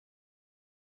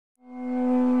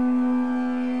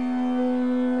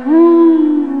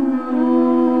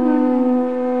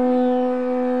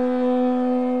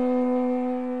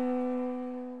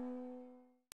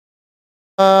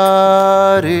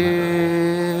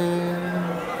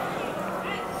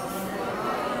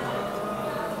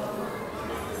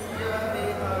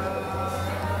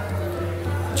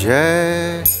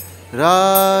जय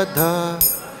राधा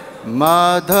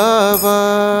माधव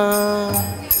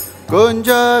कुंज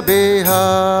बिहारी।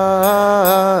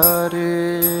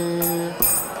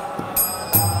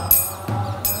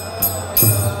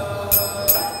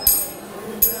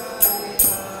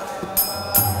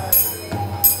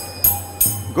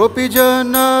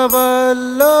 गोपीजन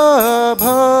वल्लभ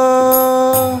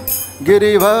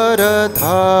गिरिवरधारी।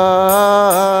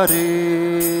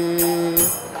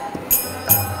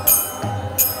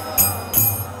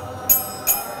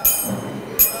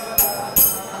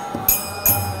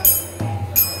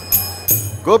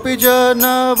 गोपीजन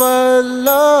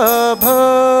वल्लभ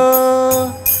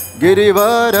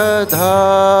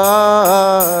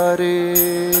गिरिवरधारी।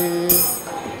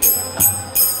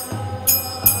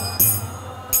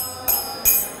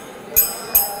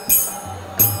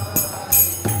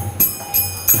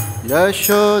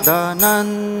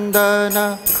 यशोदानंदन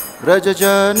व्रज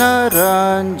जन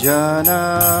रंजन।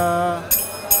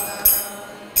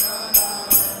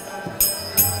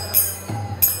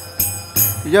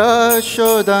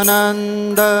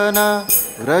 यशोदानंदन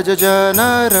व्रज जन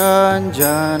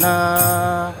रंजन।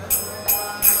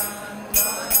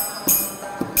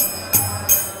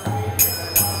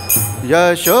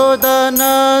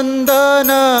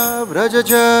 यशोदानंदन व्रज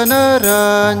जन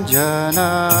रंजन।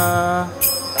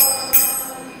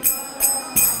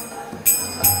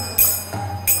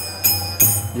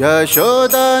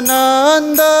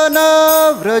 यशोदानंदन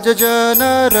व्रज जन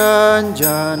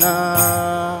रंजन।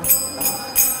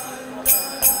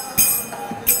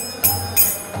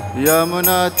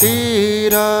 यमुना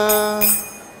तीर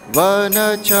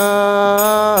वनचारी।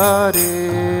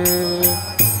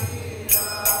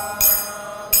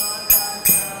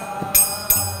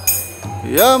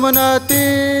 यमुना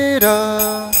तीर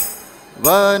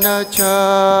वनचारी।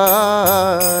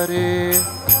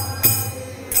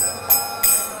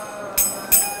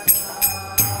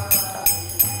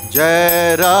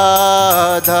 जय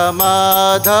राधा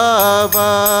माधव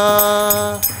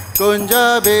कुंज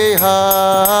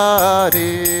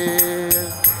बिहारी।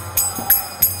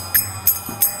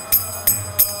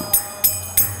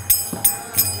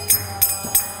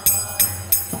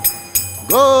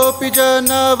 गोपीजन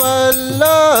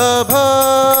वल्लभ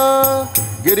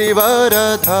गिरिवरधारी।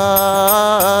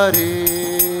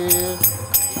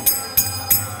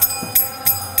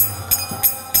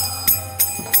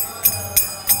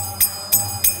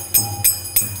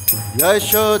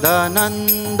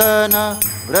 यशोदानंदन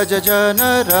व्रज जन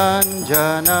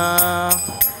रंजन।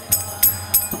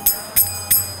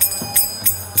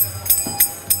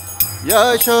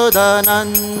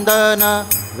 यशोदानंदन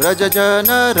व्रज जन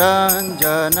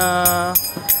रंजन।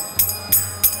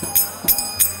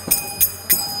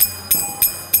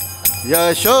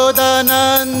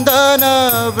 यशोदानंदन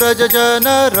व्रज जन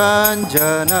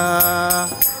रंजन।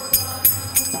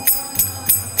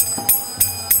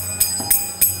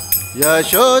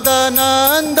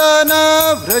 यशोदानंदन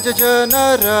व्रज जन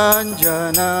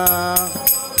रंजन।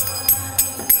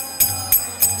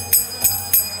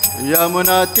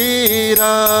 यमुना तीर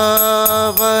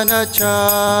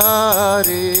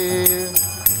वनचारी।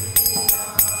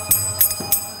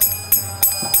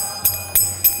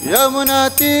 यमुना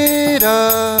तीर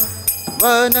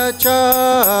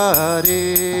वनचारी।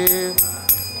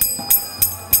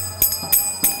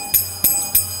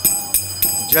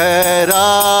 जय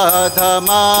राधा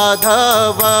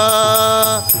माधव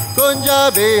कुंज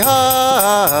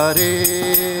बिहारी।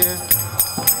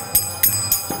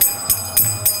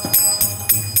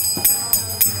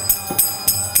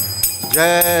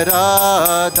 जय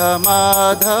राधा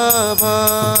माधव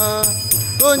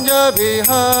कुंज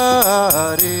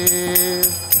बिहारी।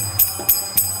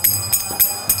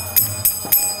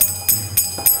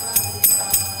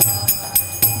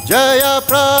 जय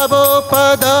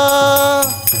प्रभुपदा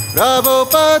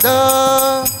प्रभुपदा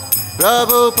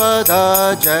प्रभुपदा।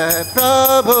 जय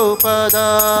प्रभुपदा।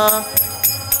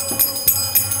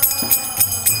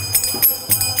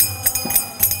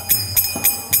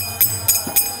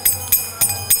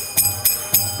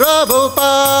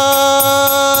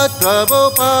 प्रभुपाद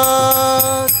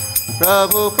प्रभुपाद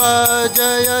प्रभुपाद।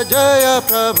 जय जय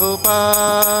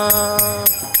प्रभुपाद।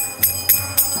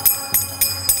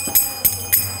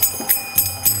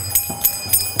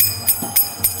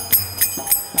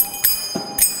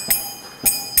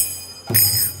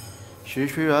 श्री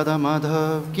श्री राधा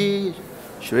माधव की,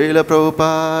 श्रील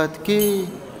प्रभुपाद की।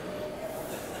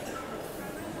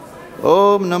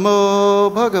 Om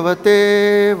Namo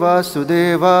Bhagavate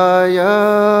Vasudevaya.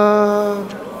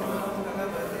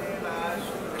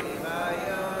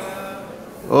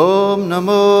 Om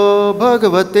Namo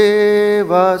Bhagavate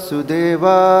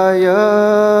Vasudevaya.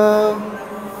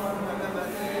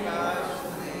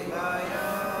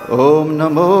 Om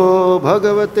Namo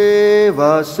Bhagavate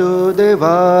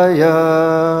Vasudevaya.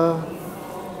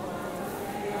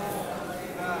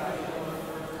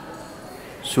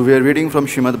 So we are reading from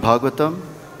Srimad Bhagavatam,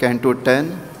 Canto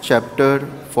 10, Chapter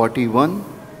 41.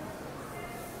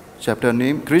 Chapter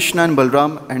name, Krishna and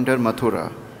Balram enter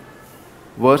Mathura.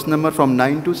 Verse number from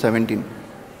 9 to 17.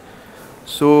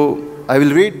 So I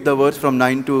will read the verse from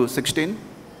 9 to 16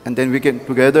 and then we can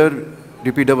together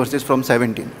repeat the verses from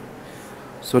 17.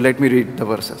 So let me read the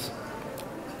verses.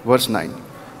 Verse 9.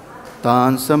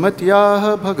 Tan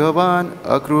sametyāha bhagavān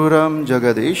akrūraṁ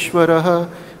jagad-īśvaraḥ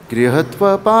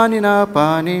gṛhītvā pāṇinā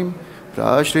pāṇim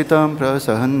praśritam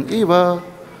prasahan iva.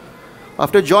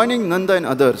 After joining Nanda and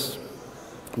others,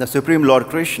 the Supreme Lord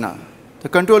Kṛṣṇa, the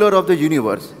controller of the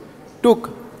universe, took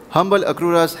humble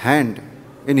Akrūra's hand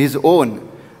in his own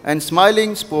and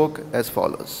smiling spoke as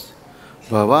follows.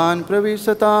 Bhavān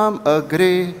praviśatām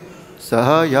agre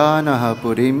saha-yānaḥ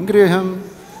purīṁ gṛham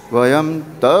vayaṁ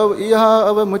tav iha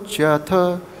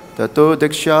avamuchyatha tato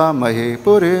dikshyāmahe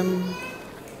purīṁ.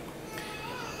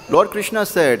 Lord Kṛṣṇa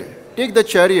said, take the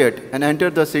chariot and enter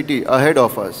the city ahead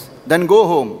of us, then go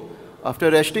home.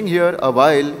 After resting here a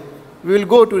while, we will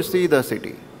go to see the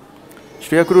city.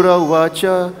 Shri Akrūra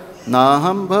uvacha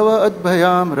naham bhava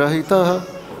adbhayam rahitah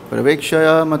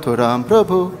pravikshaya mathuram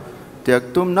prabhu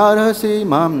tyaktum narhasi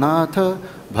mam natha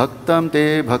bhaktam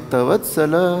te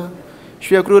bhaktavatsala.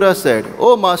 Shri Akrūra said,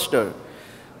 O Master,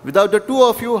 without the two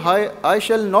of you, I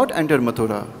shall not enter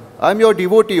Mathura. I am your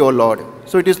devotee, O Lord,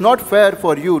 so it is not fair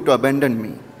for you to abandon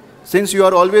me, since you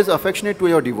are always affectionate to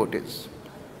your devotees.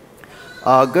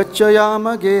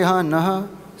 Agacchayama gehanah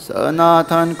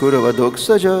sanathan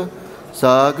kurvadoksaja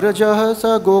sagrajah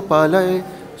sa gopalay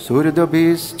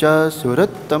surdabhischa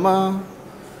surattama.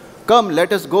 Come,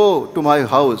 let us go to my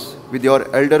house with your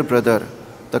elder brother,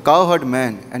 the cowherd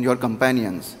man, and your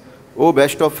companions. O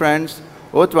best of friends,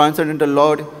 O transcendental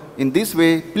Lord, in this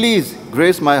way, please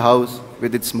grace my house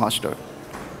with its master.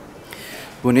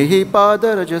 Punihi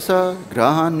padarajasa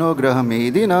grahano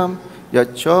grhamedinam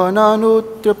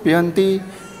yachonanutryapyanti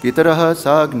pitaraha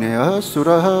sagneha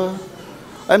suraha.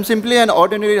 I am simply an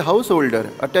ordinary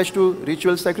householder attached to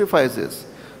ritual sacrifices.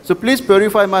 So please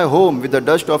purify my home with the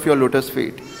dust of your lotus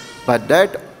feet. By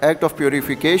that act of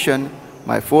purification,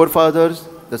 my forefathers,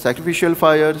 the sacrificial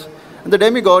fires, and the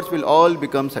demigods will all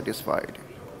become satisfied.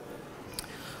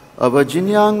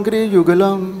 Avajinyangri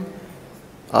yugalam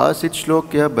asit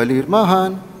shlokya balir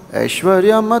mahan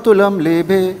aishwaryam matulam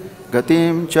lebhe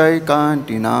gatim chai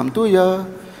kantinam tuya.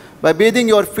 By bathing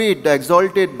your feet, the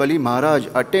exalted Bali Maharaj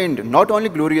attained not only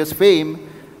glorious fame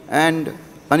and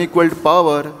unequaled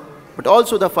power, but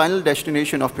also the final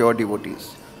destination of pure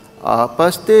devotees.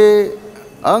 Apaste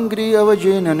angri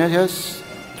avajenanyas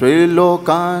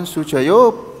trilokan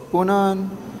suchayo punan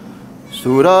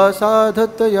sura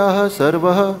sadhatayah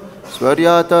sarvah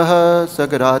swaryatah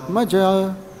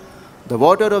sagaratmaja. The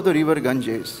water of the river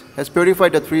Ganges has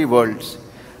purified the three worlds,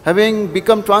 having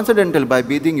become transcendental by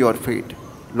bathing your feet.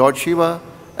 Lord Shiva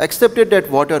accepted that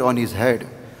water on his head,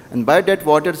 and by that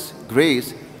water's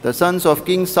grace, the sons of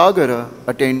King Sagara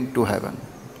attained to heaven.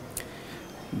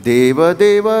 Deva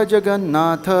Deva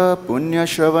Jagannatha Punya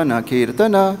Shravana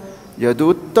Kirtana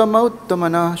Yaduttama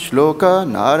Uttamana Shloka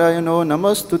Narayano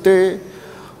Namastute.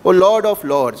 O Lord of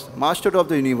Lords, Master of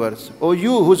the universe, O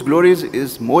you whose glories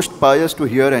is most pious to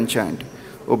hear and chant,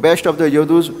 O best of the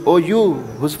Yadus, O you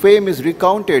whose fame is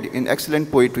recounted in excellent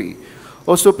poetry,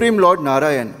 O Supreme Lord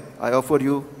Narayan, I offer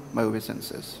you my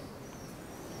obeisances.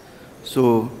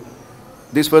 So,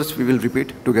 this verse we will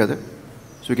repeat together.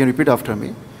 So you can repeat after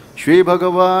me. Shri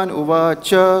bhagavān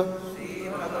uvacha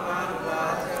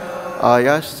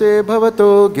ayasya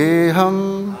bhavato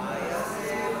geham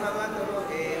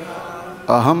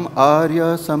aham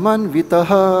arya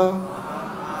samanvitaha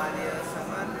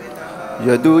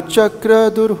yadu chakra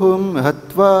durhum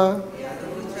hatva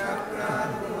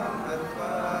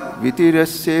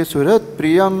vitirasya surat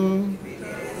priyam.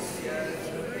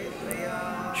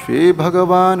 Shri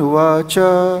bhagavān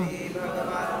uvacha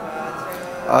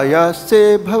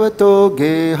ayasya bhavato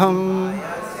geham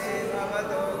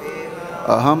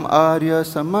aham arya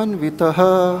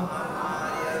samanvitaha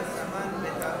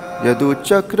yadu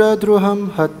chakra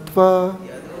durhum hatva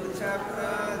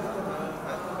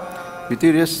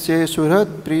vitirasya surat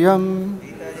priyam.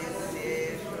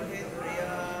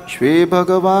 Shri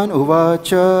bhagavān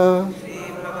uvacha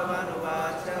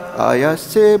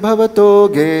आयस्ये भवतो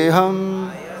गेहम्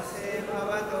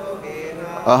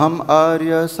अहम्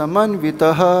आर्य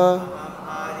समन्वितः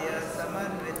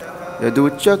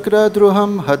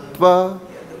यदुचक्रद्रुहं हत्वा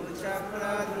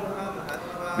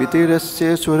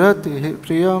वितिरस्य सुरतिः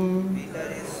प्रियम्।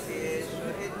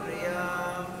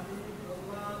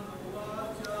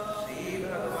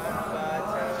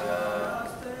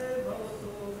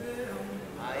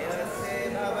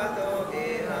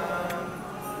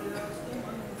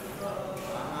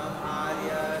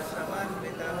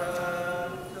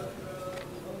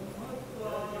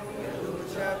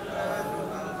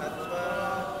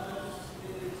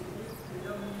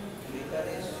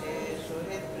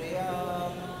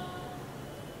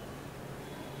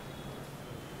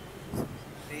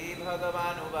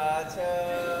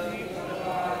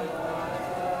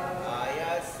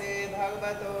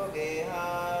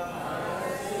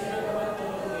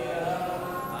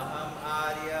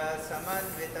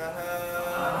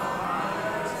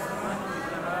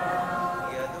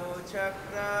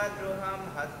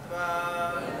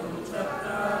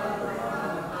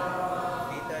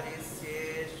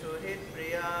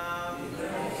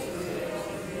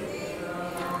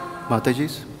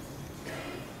 Mataji's.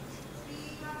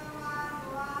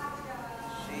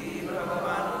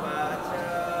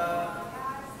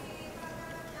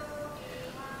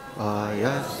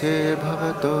 Ayasye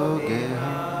bhavato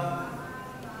geha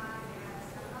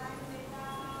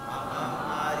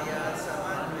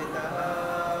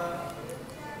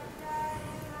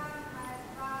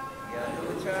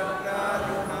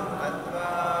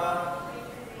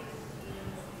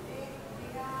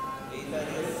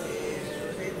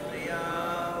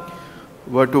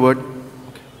word to word.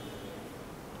 Okay.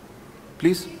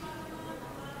 Please.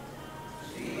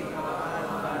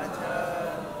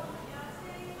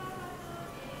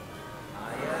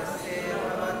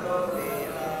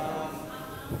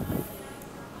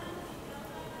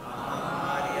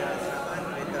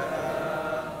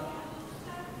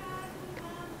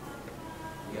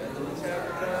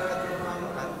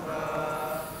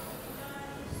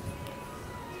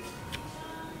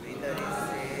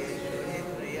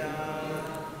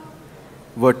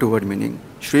 Word to word meaning.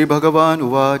 Shri Bhagavan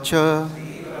Uvacha.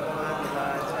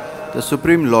 The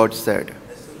Supreme Lord said,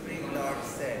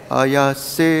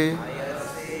 Ayasye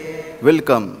will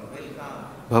come,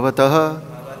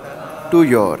 Bhavataha to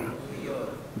your,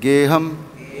 Geham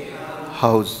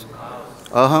house,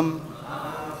 Aham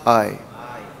I,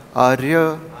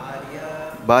 Arya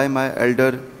by my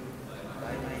elder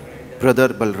brother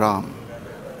Balram,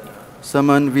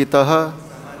 Samanvitaha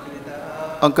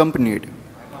accompanied,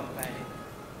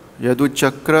 Yadu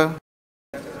Chakra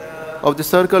of the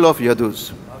circle of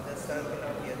Yadus,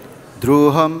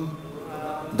 Dhruham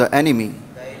the enemy,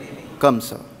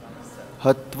 Kamsa,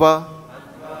 Hatva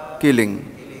killing,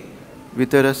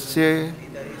 Vitarasya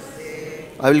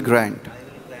I will grant,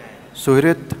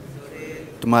 Suhrit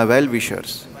to my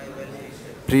well-wishers,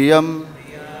 Priyam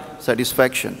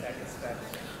satisfaction.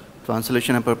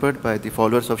 Translation and purport by the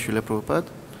followers of Srila Prabhupada.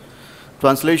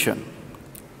 Translation.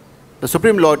 The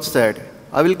Supreme Lord said,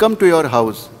 I will come to your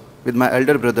house with my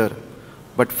elder brother,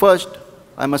 but first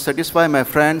I must satisfy my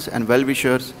friends and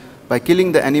well-wishers by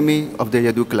killing the enemy of the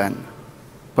Yadu clan.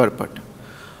 Purport.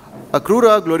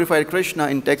 Akrūra glorified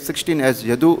Kṛṣṇa in text 16 as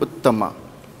Yadu Uttama,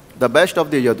 the best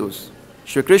of the Yadus.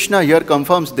 Shri Kṛṣṇa here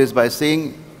confirms this by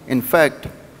saying, in fact,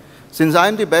 since I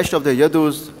am the best of the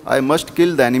Yadus, I must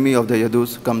kill the enemy of the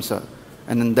Yadus, Kamsa,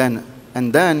 and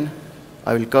then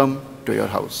I will come to your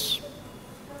house.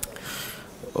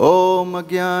 Om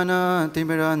Ajnana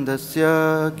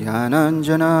Timirandasya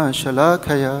Jnananjana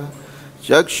Shalakaya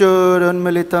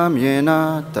Chakshurunmilitam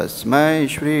Yena Tasmai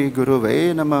Shri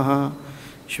Guruve Namaha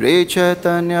Shri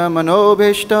Chaitanya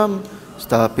Manobhishtam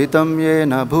Stapitam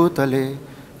Yena Bhutale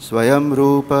Swayam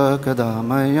Rupa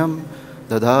Kadamayam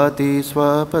Dadati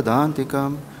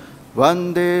Swapadantikam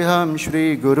Vandeham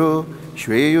Shri Guru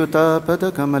Shri Yuta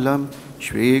Padakamalam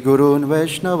Shri Gurun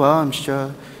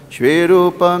Vaishnavamscha Shri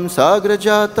Rupam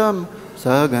Sagrajatam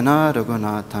Sagana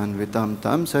Raghunathan Vitam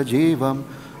Tam Sajivam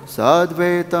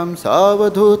Sadvetam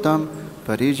Savadhutam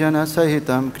Parijana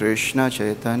Sahitam Krishna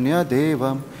Chaitanya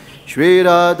Devam Shri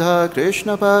Radha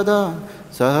Krishna Pada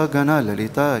Sahagana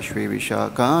Lalita Shri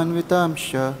Vishakan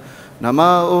Vitamsha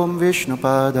Nama Om Vishnu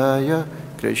Padaya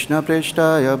Krishna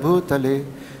Preshtaya Bhutale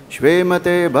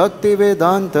Shvemate Bhakti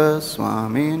Vedanta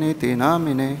Swami Niti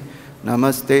Namine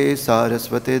Namaste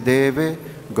Saraswate Deve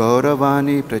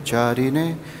Gauravani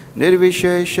Pracharine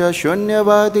Nirvishesha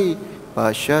Shunyavadi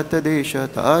Pashyata Desha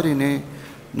Tarine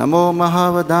Namo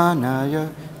Mahavadanaya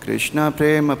Krishna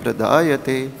Prema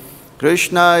Pradayate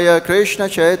Krishnaya Krishna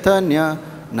Chaitanya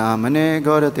namane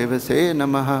gauratevase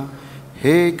namaha.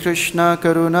 He Krishna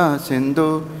karuna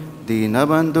sindhu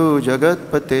dīnabandhu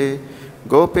jagatpate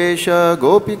gopesha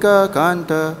gopika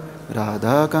kanta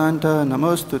radha kanta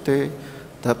namostute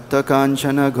tapta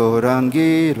kanchana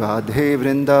gaurangi radhe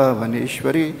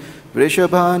vrindavaneshwari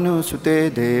vrishabhanu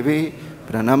sute devi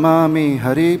pranamami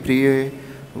hari priye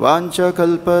vancha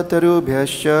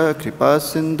kalpatarubhyascha kripa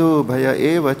sindhu bhaya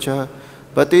evacha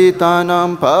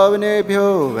patitanam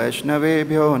pavanebhyo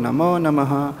vaishnavebhyo namo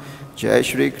namaha. Jai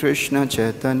Shri Krishna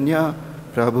Chaitanya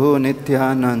Prabhu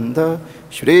Nityananda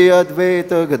Shri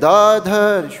Advaita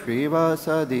Gadadhar Shri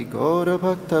Vasadi Gaura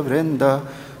Bhakta Vrinda.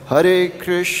 Hare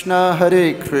Krishna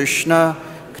Krishna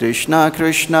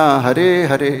Krishna Hare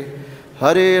Hare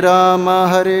Hare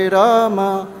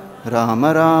Rama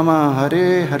Rama Rama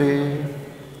Hare Hare.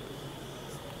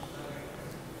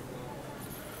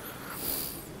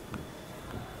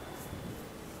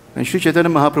 When Shri Chaitanya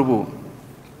Mahaprabhu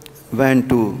went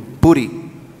to Puri,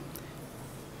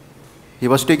 he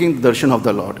was taking the darshan of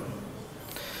the Lord.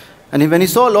 And when he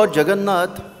saw Lord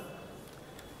Jagannath,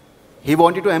 he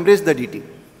wanted to embrace the deity.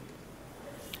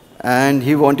 And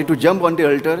he wanted to jump on the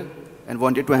altar and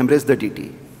wanted to embrace the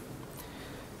deity.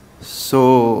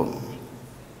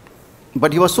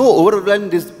 But he was so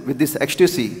overwhelmed with this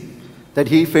ecstasy that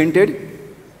he fainted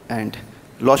and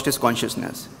lost his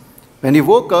consciousness. When he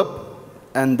woke up,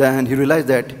 and then he realized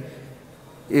that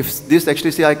if this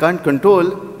ecstasy I can't control,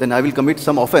 then I will commit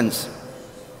some offense.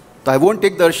 So I won't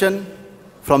take darshan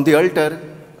from the altar.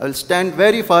 I will stand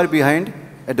very far behind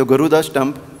at the Garuda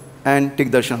stump and take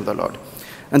darshan of the Lord.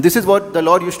 And this is what the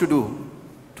Lord used to do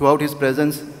throughout his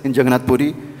presence in Jagannath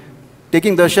Puri,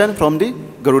 taking darshan from the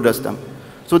Garuda stump,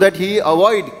 so that he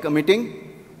avoid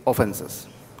committing offenses.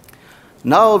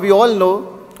 Now we all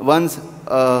know once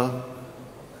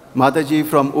Mataji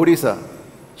from Odisha,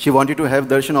 she wanted to have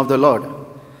darshan of the Lord.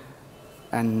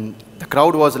 And the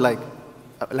crowd was like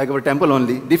our temple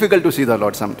only, difficult to see the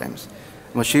Lord sometimes.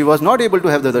 But she was not able to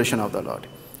have the darshan of the Lord.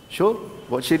 So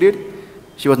what she did,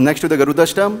 she was next to the Garuda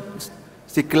stump.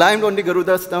 She climbed on the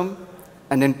Garuda stump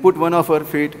and then put one of her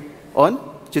feet on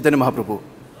Chaitanya Mahaprabhu,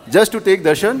 just to take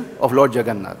darshan of Lord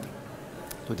Jagannath.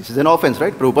 So this is an offense,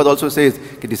 right? Prabhupada also says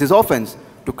this is offense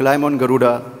to climb on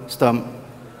Garuda stump,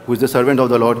 who is the servant of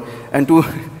the Lord, and to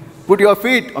put your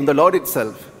feet on the Lord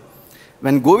itself.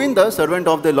 When Govinda, servant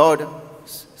of the Lord,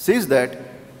 sees that,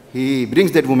 he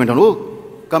brings that woman down.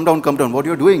 Oh, come down, what are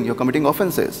you doing? You're committing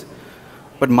offenses.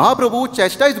 But Mahaprabhu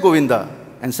chastised Govinda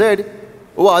and said,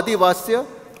 O Adivasya,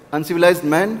 uncivilized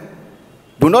man,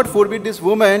 do not forbid this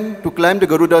woman to climb the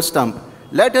Garuda stump.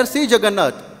 Let her see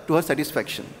Jagannath to her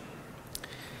satisfaction.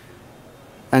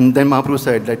 And then Mahaprabhu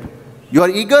said that your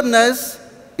eagerness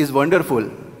is wonderful.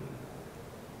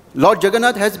 Lord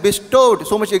Jagannath has bestowed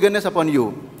so much eagerness upon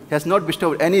you. He has not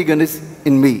bestowed any eagerness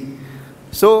in me.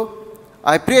 So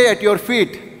I pray at your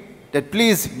feet that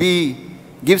please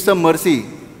give some mercy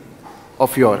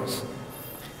of yours.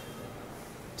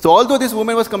 So although this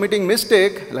woman was committing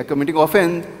mistake, like committing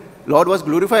offense, Lord was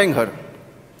glorifying her.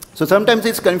 So sometimes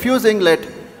it's confusing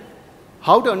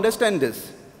how to understand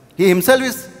this. He himself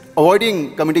is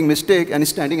avoiding committing mistake and is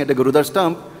standing at the Garuda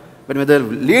stump. But when the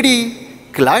lady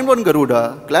climbed on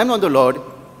Garuda, climbed on the Lord,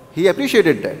 he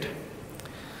appreciated that.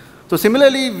 So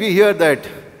similarly, we hear that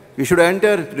we should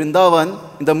enter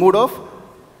Vrindavan in the mood of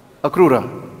Akrūra.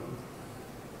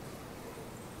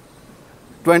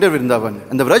 To enter Vrindavan.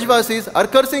 And the Vrajvasis are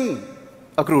cursing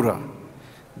Akrūra.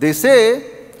 They say,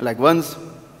 like once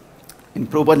in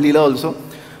Prabhupada Leela also,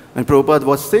 when Prabhupada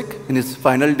was sick in his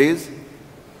final days,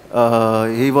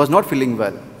 he was not feeling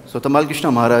well. So Tamal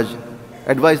Krishna Maharaj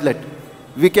advised that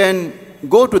we can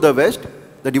go to the west,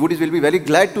 the devotees will be very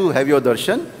glad to have your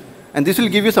darshan, and this will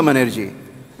give you some energy.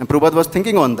 And Prabhupada was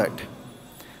thinking on that.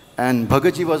 And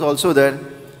Bhagatji was also there,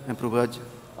 and Prabhupada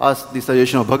asked the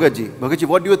suggestion of Bhagatji. Bhagatji,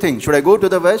 what do you think? Should I go to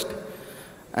the west?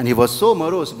 And he was so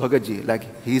morose, Bhagatji,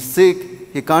 like he's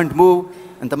sick, he can't move,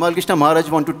 and Tamal Krishna Maharaj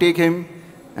want to take him,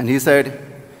 and he said,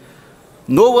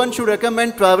 no one should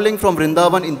recommend traveling from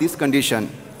Vrindavan in this condition.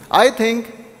 I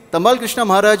think Tamal Krishna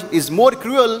Maharaj is more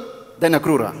cruel than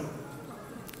Akrūra.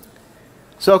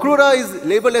 So Akrūra is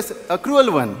labeled as a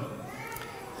cruel one.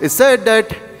 It's said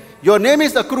that your name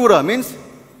is Akrūra, means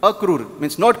akrūr,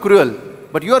 means not cruel,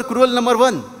 but you are cruel number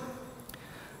one.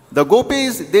 The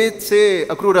gopis, they say,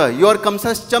 Akrūra, you are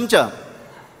Kamsa's chamcha.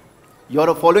 You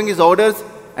are following his orders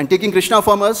and taking Krishna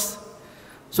from us.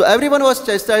 So everyone was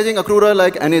chastising Akrūra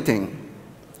like anything.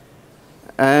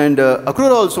 And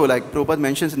Akrūra also, like Prabhupada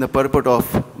mentions in the purport of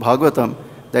Bhagavatam,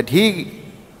 that he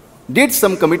did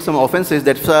commit some offenses.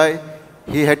 That's why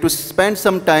he had to spend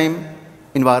some time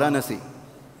in Varanasi.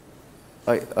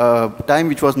 time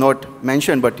which was not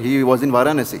mentioned, but he was in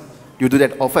Varanasi due to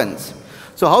that offense.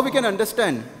 So how we can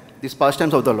understand these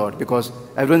pastimes of the Lord? Because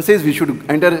everyone says we should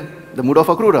enter the mood of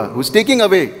Akrūra, who is taking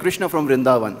away Krishna from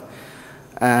Vrindavan.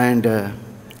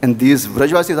 And these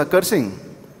Vrajvasis are cursing.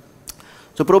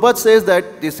 So Prabhupada says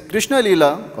that this Krishna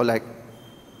Leela, or like,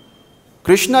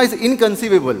 Krishna is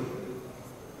inconceivable.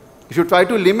 If you try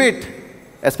to limit,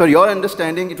 as per your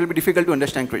understanding, it will be difficult to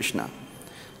understand Krishna.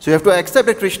 So you have to accept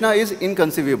that Krishna is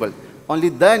inconceivable. Only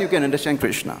then you can understand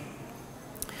Krishna.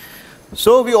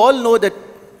 So we all know that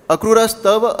Akrūra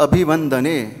stava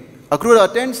abhivandane. Akrūra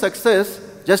attains success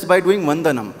just by doing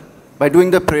vandanam, by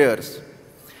doing the prayers.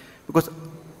 Because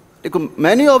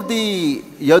many of the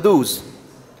Yadus,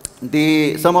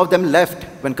 some of them left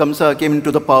when Kamsa came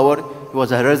into the power. He was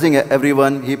harassing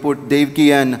everyone. He put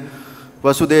Devaki and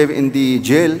Vasudev in the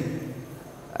jail.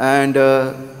 And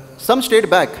some stayed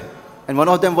back. And one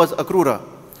of them was Akrūra.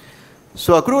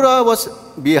 So Akrūra was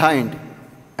behind.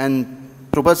 And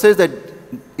Prabhupada says that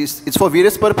it's for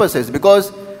various purposes.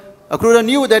 Because Akrūra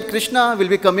knew that Krishna will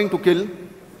be coming to kill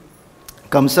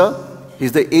Kamsa.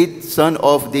 He's the 8th son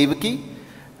of Devaki.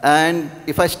 And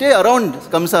if I stay around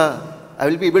Kamsa, I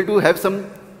will be able to have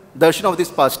some darshan of these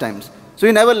pastimes. So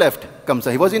he never left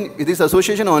Kamsa. He was in this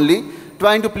association only,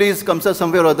 trying to please Kamsa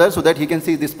somewhere or other so that he can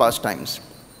see these pastimes.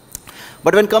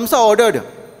 But when Kamsa ordered,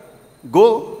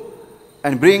 go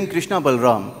and bring Krishna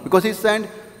Balram, because he sent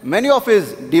many of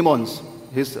his demons,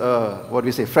 his,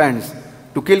 friends,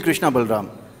 to kill Krishna Balram.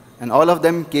 And all of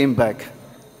them came back,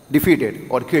 defeated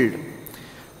or killed.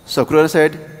 So Akrūra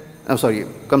said,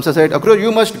 Kamsa said, Akrūra,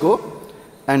 you must go.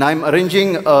 And I'm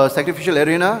arranging a sacrificial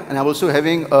arena, and I'm also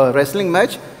having a wrestling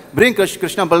match. Bring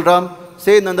Krishna Balram,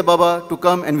 say Nanda Baba to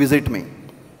come and visit me.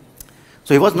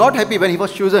 So he was not happy when he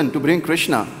was chosen to bring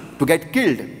Krishna to get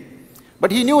killed.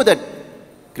 But he knew that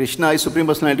Krishna is Supreme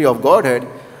Personality of Godhead,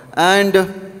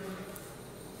 and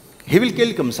he will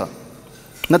kill Kamsa.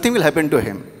 Nothing will happen to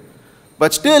him.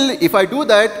 But still, if I do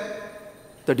that,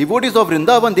 the devotees of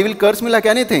Vrindavan, they will curse me like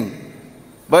anything.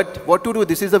 But what to do?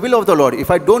 This is the will of the Lord. If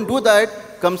I don't do that,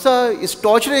 Kamsa is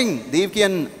torturing Devaki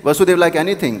and Vasudev like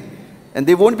anything. And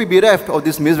they won't be bereft of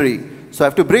this misery. So I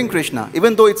have to bring Krishna,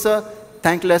 even though it's a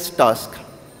thankless task.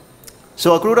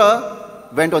 So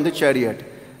Akrūra went on the chariot.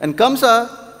 And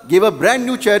Kamsa gave a brand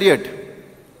new chariot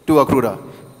to Akrūra.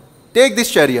 Take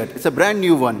this chariot. It's a brand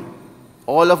new one.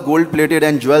 All of gold plated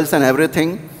and jewels and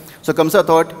everything. So Kamsa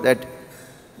thought that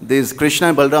these Krishna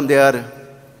and Balram, they are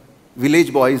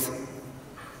village boys.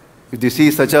 If they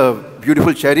see such a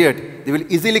beautiful chariot, they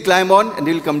will easily climb on and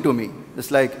they will come to me.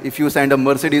 Just like if you send a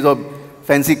Mercedes or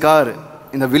fancy car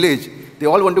in the village, they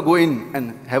all want to go in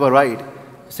and have a ride.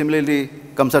 Similarly,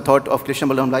 Kamsa thought of Krishna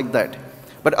Balram like that.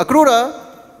 But Akrūra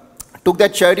took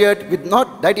that chariot with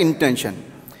not that intention.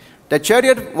 That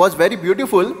chariot was very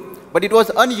beautiful, but it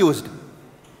was unused.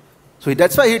 So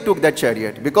that's why he took that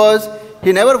chariot, because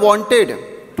he never wanted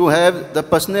to have the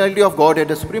personality of Godhead,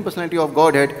 the Supreme Personality of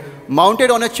Godhead,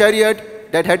 mounted on a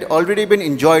chariot that had already been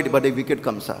enjoyed by the wicked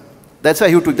Kamsa. That's why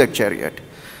he took that chariot.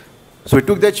 So he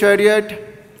took that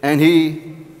chariot and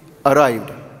he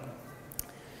arrived.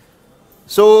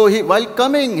 So while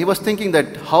coming, he was thinking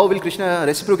that how will Krishna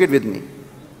reciprocate with me?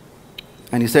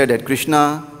 And he said that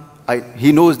Krishna,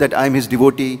 he knows that I am his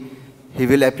devotee. He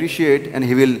will appreciate and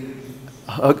he will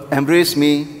embrace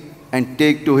me and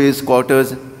take to his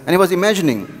quarters. And he was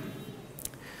imagining.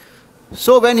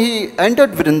 So when he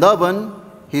entered Vrindavan,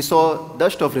 he saw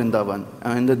dust of Vrindavan.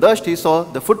 And in the dust, he saw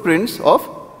the footprints of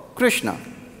Krishna.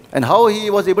 And how he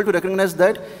was able to recognize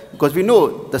that? Because we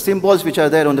know the symbols which are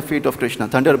there on the feet of Krishna.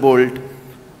 Thunderbolt,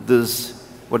 this,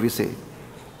 what we say,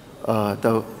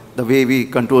 the way we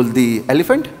control the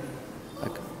elephant.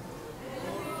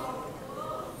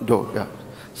 Yeah.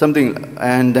 Something,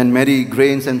 and then Mary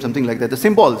grains and something like that, the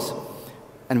symbols.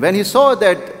 And when he saw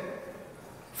that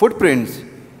footprints,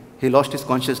 he lost his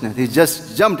consciousness. He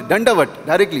just jumped dandavat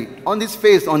directly on his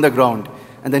face on the ground.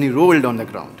 And then he rolled on the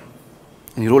ground.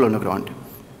 And he rolled on the ground.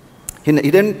 He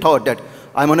didn't thought that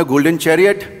I'm on a golden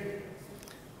chariot,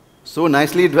 so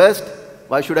nicely dressed.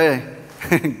 Why should I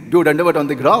do dandavat on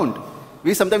the ground?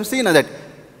 We sometimes see that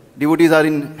devotees are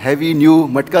in heavy new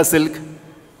matka silk.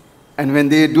 And when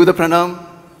they do the pranam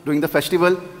during the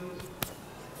festival,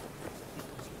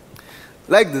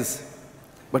 like this.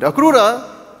 But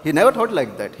Akrūra, he never thought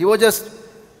like that. He was just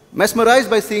mesmerized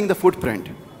by seeing the footprint.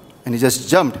 And he just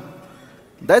jumped.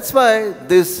 That's why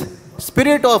this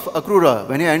spirit of Akrūra,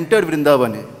 when he entered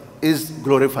Vrindavan, is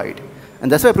glorified.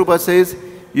 And that's why Prabhupada says,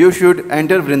 you should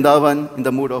enter Vrindavan in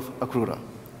the mood of Akrūra.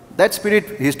 That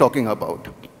spirit he is talking about.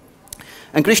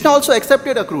 And Krishna also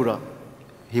accepted Akrūra.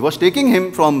 he was taking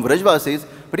him from Vrajvasis,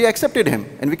 but he accepted him.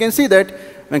 And we can see that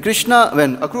when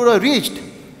Akrūra reached,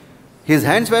 his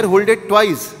hands were holded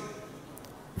twice.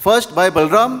 First by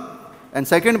Balram and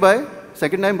second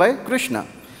time by Krishna.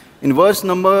 In verse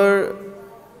number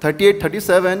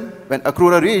 38-37, when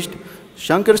Akrūra reached,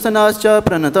 Shankarsanascha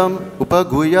pranatam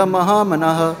upaguya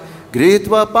mahamanaha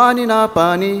gṛhītvā pāṇinā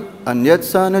pāṇi anyat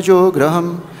sanajo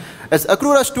gṛham. As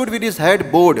Akrūra stood with his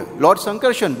head bowed, Lord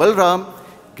Sankarshan, Balram,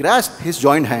 grasped his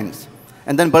joined hands.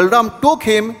 And then Balram took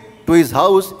him to his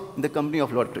house in the company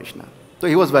of Lord Kṛṣṇa. So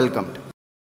he was welcomed.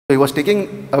 So he was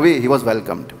taken away, he was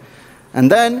welcomed. And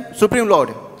then Supreme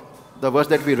Lord, the verse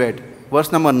that we read,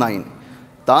 verse number 9.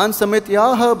 Tān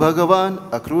sametyāha bhagavān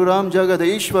akrūraṁ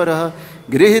jagad-īśvaraḥ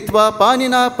gṛhītvā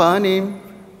pāṇinā pāṇiṁ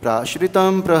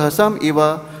praśritam prahasam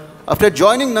iva. After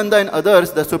joining Nanda and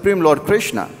others, the Supreme Lord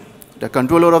Kṛṣṇa, the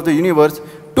controller of the universe,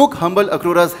 took humble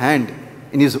Akrūra's hand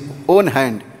in his own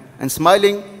hand and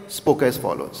smiling spoke as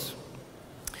follows.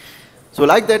 So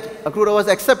like that, Akrūra was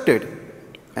accepted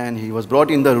and he was brought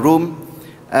in the room,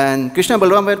 and Krishna and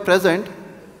Balram were present,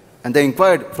 and they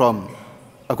inquired from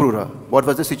Akrūra what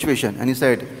was the situation. And he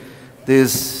said,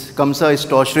 this Kamsa is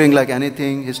torturing like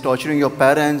anything, he's torturing your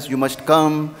parents, you must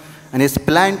come, and he's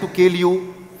planned to kill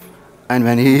you. And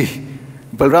when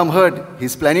Balram heard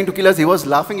he's planning to kill us, he was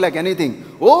laughing like anything.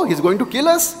 Oh, he's going to kill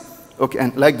us? Okay,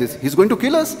 and like this, he's going to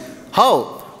kill us?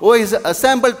 How? Oh, he's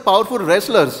assembled powerful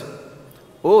wrestlers.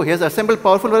 Oh, he has assembled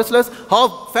powerful wrestlers.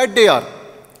 How fat they are.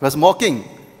 He was mocking.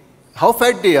 How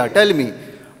fat they are, tell me.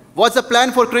 What's the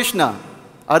plan for Krishna?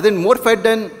 Are they more fat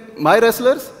than my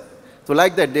wrestlers? So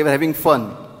like that, they were having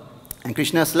fun. And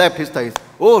Krishna slapped his thighs.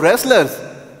 Oh, wrestlers,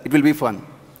 it will be fun.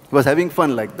 He was having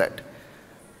fun like that.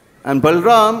 And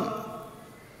Balram,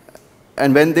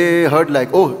 and when they heard like,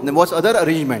 oh, then what's other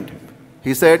arrangement?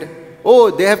 He said, oh,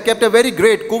 they have kept a very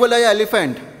great Kuvalaya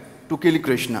elephant to kill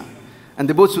Krishna. And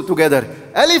they both stood together.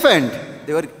 Elephant!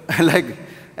 They were like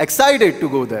excited to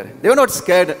go there. They were not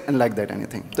scared and like that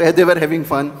anything. So they were having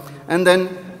fun. And then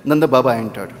Nanda Baba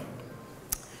entered.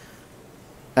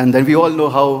 And then we all know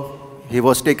how he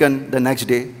was taken the next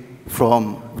day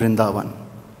from Vrindavan.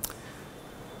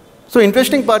 So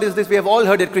interesting part is this, we have all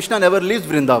heard that Krishna never leaves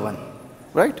Vrindavan,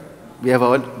 right? We have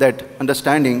all that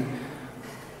understanding.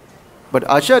 But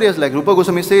Acharyas like Rupa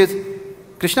Goswami says,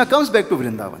 Krishna comes back to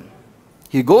Vrindavan.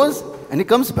 He goes and he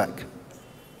comes back.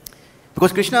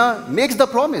 Because Krishna makes the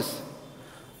promise.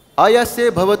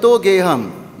 Ayase bhavato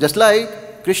geham. Just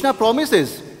like Krishna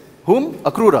promises. Whom?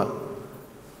 Akrūra.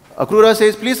 Akrūra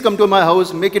says, please come to my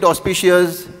house, make it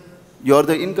auspicious. You are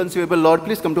the inconceivable Lord,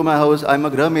 please come to my house. I am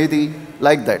a gṛham.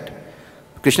 Like that.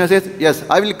 Krishna says, yes,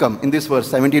 I will come in this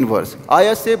verse, 17th verse.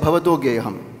 Ayase bhavato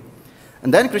geham.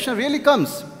 And then Krishna really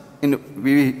comes.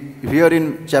 We hear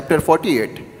in chapter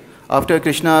 48. After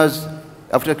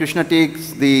Krishna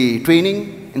takes the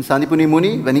training in Sandipuni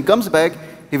Muni, when he comes back,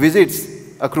 he visits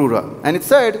Akrūra. And it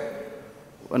said,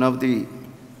 one of the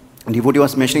devotee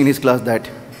was mentioning in his class that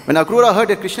when Akrūra heard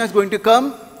that Krishna is going to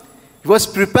come, he was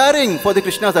preparing for the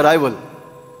Krishna's arrival.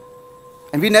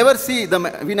 And we never see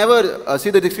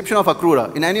the description of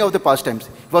Akrūra in any of the pastimes.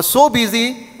 He was so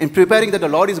busy in preparing that the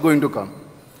Lord is going to come.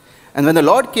 And when the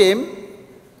Lord came,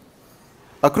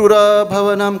 Akrūra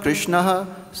bhavanam Krishnaha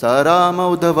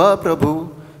sarama udhava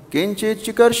prabhu kinchit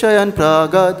chikarshayan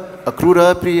pragad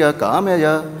Akrūra priya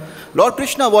kamaya. Lord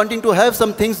Krishna, wanting to have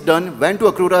some things done, went to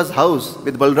Akrūra's house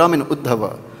with Balram and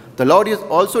Uddhava. The Lord is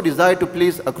also desired to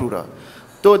please Akrūra.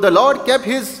 So the Lord kept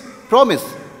his promise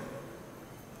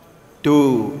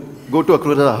to go to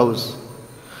Akrūra's house.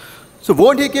 So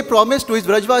won't he keep promise to his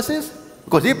Vrajvasis?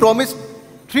 Because he promised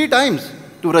 3 times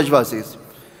to Vrajvasis.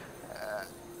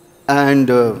 And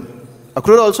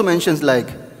Akrūra also mentions like,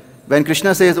 when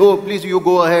Krishna says, oh, please you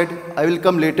go ahead, I will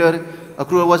come later.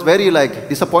 Akrūra was very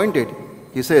disappointed.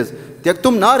 He says,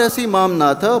 Tyaktum narasi mam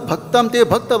natha bhaktam te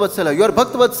bhakta vatsala. You are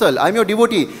bhakta vatsal, I am your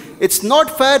devotee. It's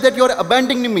not fair that you are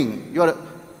abandoning me.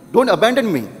 Don't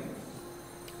abandon me.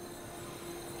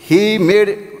 He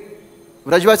made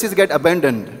Vrajvasis get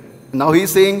abandoned. Now he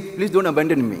is saying, please don't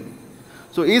abandon me.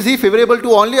 So is he favorable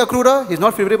to only Akrūra? He is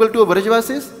not favorable to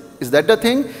Vrajvasis? Is that the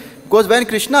thing? Because when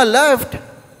Krishna left,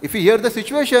 if we hear the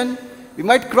situation, we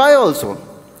might cry also.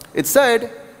 It said,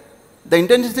 the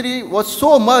intensity was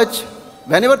so much,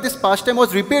 whenever this pastime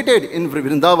was repeated in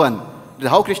Vrindavan,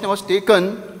 how Krishna was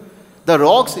taken, the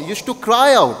rocks used to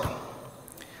cry out.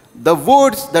 The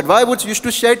woods, the dry woods used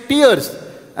to shed tears,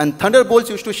 and thunderbolts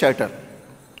used to shatter.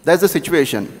 That's the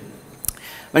situation.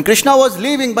 When Krishna was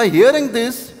leaving, by hearing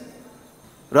this,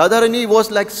 Radharani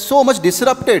was so much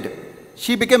disrupted.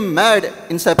 She became mad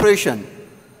in separation.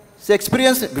 She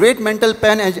experienced great mental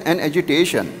pain and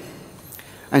agitation.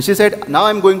 And she said, now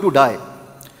I'm going to die.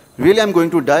 Really, I'm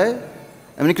going to die.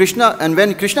 And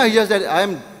when Krishna hears that I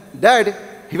am dead,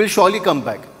 he will surely come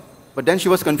back. But then she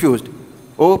was confused.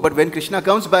 Oh, but when Krishna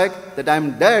comes back, that I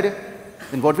am dead,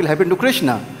 then what will happen to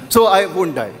Krishna? So I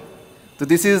won't die. So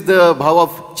this is the bhav of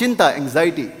chinta,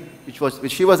 anxiety,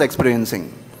 which she was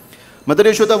experiencing. Mother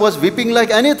Yashoda was weeping like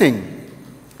anything.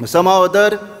 Somehow or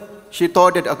other, she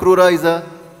thought that Akrūra is a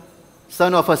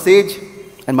son of a sage,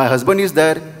 and my husband is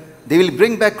there. They will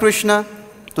bring back Krishna,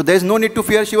 so there is no need to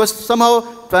fear. She was somehow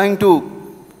trying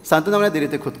to santana de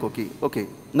rete khud ko ki, okay,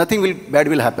 nothing bad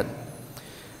will happen.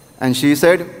 And she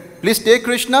said, please take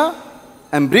Krishna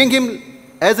and bring him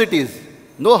as it is.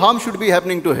 No harm should be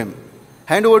happening to him.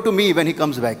 Hand over to me when he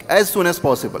comes back, as soon as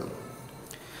possible.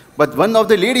 But one of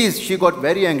the ladies, she got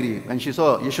very angry when she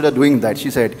saw Yashoda doing that.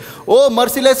 She said, oh,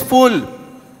 merciless fool,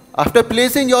 after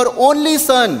placing your only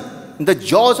son in the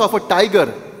jaws of a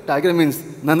tiger means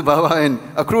Nanda and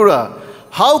Akrūra,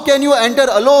 how can you enter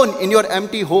alone in your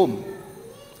empty home?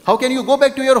 How can you go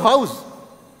back to your house,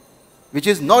 which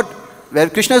is not, where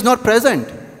Krishna is not present?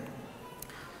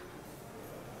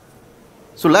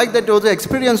 So like that was the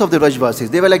experience of the Rajvasis.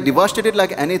 They were like devastated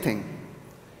like anything.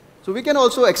 So we can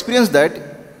also experience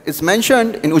that. It's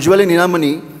mentioned in Ujjvala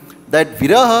Ninamani that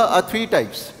viraha are three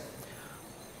types.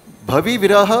 Bhavi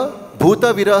viraha,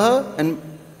 bhuta viraha, and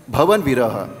bhavan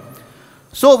viraha.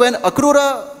 So when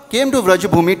Akrūra came to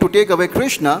Vrajabhumi to take away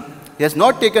Krishna, he has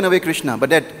not taken away Krishna,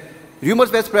 but that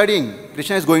rumors were spreading,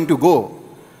 Krishna is going to go.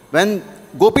 When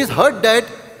gopis heard that,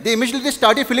 they immediately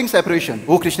started feeling separation.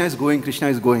 Oh, Krishna is going, Krishna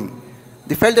is going.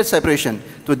 They felt that separation.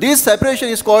 So this separation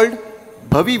is called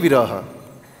bhavi viraha.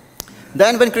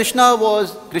 Then when Krishna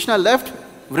left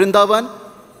Vrindavan,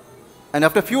 and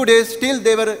after a few days, still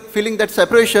they were feeling that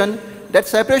separation. That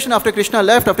separation after Krishna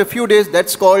left, after a few days,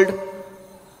 that's called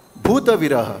bhuta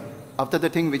viraha, after the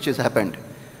thing which has happened.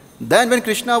 Then when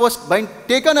Krishna was being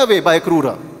taken away by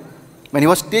Akrūra, when he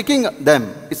was taking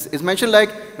them, it's mentioned like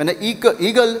when an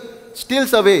eagle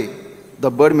steals away, the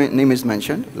bird name is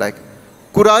mentioned, like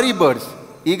kurari birds.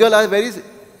 Eagle are very,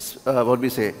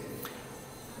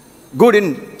 good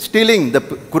in stealing the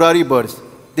kurari birds.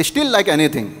 They steal like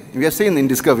anything. We have seen in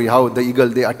Discovery how the eagle,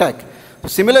 they attack. So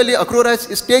similarly, Akrūra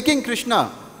is taking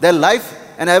Krishna, their life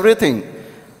and everything.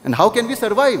 And how can we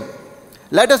survive?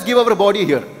 Let us give our body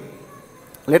here.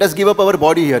 Let us give up our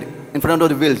body here in front of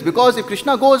the wheels. Because if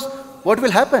Krishna goes, what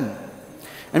will happen?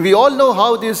 And we all know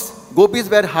how these gopis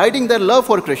were hiding their love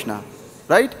for Krishna,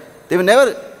 right? They were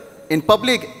never in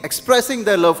public expressing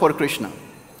their love for Krishna.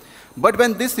 But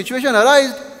when this situation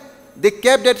arose, they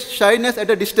kept that shyness at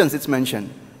a distance, it's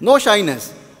mentioned. No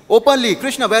shyness. Openly,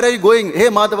 Krishna, where are you going? Hey,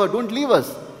 Madhava, don't leave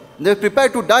us. They were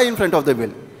prepared to die in front of the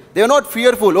wheel. They were not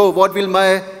fearful, oh, what will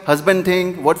my husband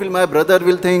think? What will my brother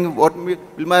will think? What will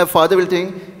my father will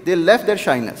think? They left their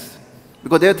shyness.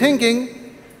 Because they are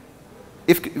thinking,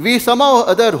 if we somehow or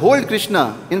other hold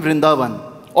Krishna in Vrindavan,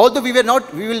 although we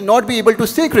will not be able to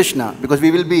see Krishna, because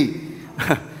we will be,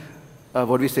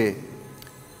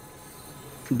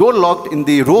 door locked in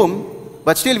the room,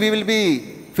 but still we will be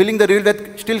feeling the relief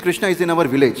that still Krishna is in our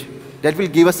village. That will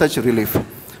give us such relief.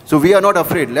 So we are not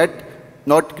afraid. Let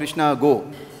not Krishna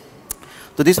go.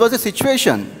 So this was the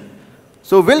situation.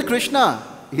 So will Krishna,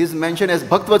 he is mentioned as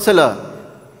Bhaktvatsala,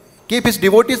 keep his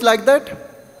devotees like that?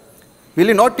 Will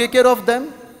he not take care of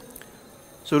them?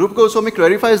 So Rupa Goswami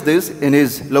clarifies this in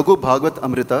his Laghu Bhagavat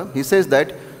Amrita. He says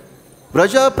that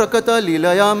Vraja prakata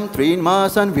lilayam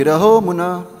trinmasan viraho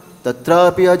muna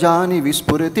tatrapi ajani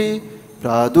vispurati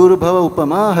pradurbhava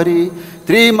upama hari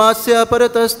trimasya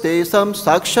parataste sam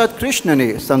sakshat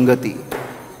krishnane sangati.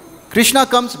 Krishna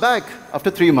comes back after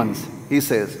 3 months, he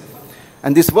says.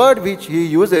 And this word which he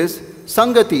uses,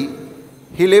 sangati,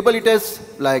 he labels it as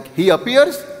like he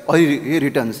appears or he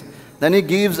returns. Then he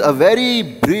gives a very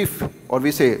brief, or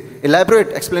we say elaborate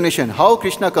explanation how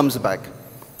Krishna comes back.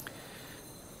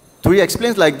 So he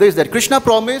explains like this, that Krishna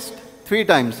promised 3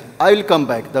 times, I will come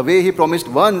back. The way he promised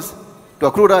once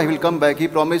to Akrūra, he will come back, he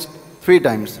promised 3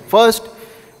 times. First,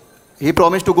 he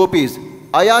promised to gopis,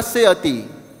 Ayase ati,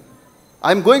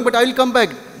 I am going but I will come back.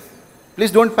 Please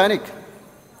don't panic.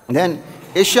 Then,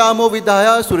 Eshyamo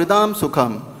vidhaya suridam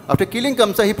sukham. After killing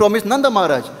Kamsa, he promised Nanda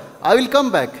Maharaj, I will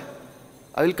come back.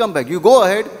 I will come back. You go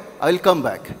ahead, I will come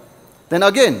back. Then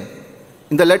again,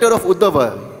 in the letter of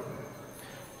Uddhava,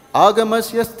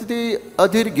 Agamasyastiti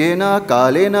adhirgena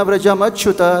kalena vrajam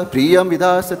achyuta priyam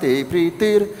vidhasate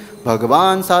pritir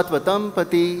bhagavān satvatam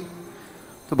pati.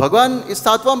 So Bhagavān is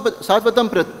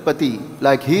satvatam pati,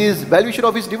 like he is well-wisher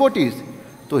of his devotees.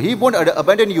 So he won't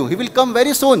abandon you. He will come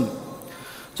very soon.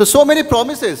 So many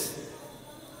promises.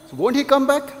 So won't he come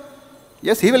back?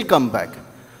 Yes, he will come back.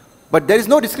 But there is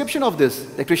no description of this,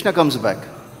 that Krishna comes back.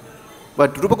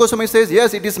 But Rupa Goswami says,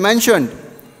 yes, it is mentioned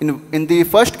in the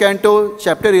first canto,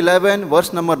 chapter 11,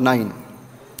 verse number 9.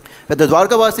 Where the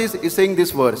Dwarkavasis is saying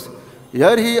this verse.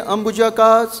 Yarhi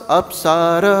ambujakas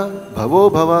apsara bhavo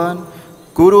bhavan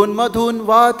kurun madhun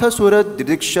vatha surad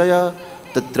didikshaya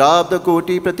tatrabda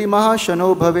koti pratimaha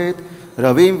shano bhavet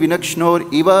ravim vinakshnor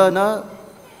ivana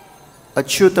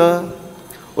achyuta.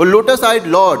 O lotus-eyed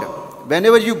Lord,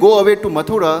 whenever you go away to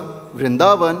Mathura,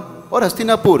 Vrindavan or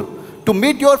Hastinapur to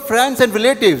meet your friends and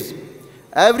relatives,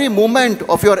 every moment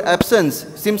of your absence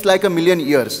seems like 1,000,000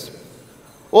 years.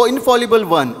 O infallible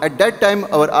one, at that time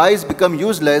our eyes become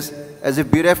useless as if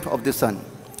bereft of the sun.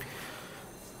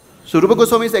 So Rupa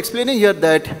Goswami is explaining here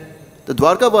that the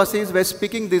Dwarkavasis were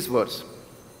speaking this verse.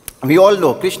 We all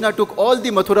know Krishna took all the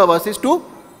Mathura Vasis to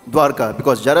Dwarka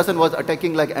because Jarasan was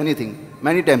attacking like anything.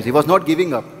 Many times he was not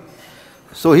giving up.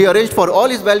 So he arranged for all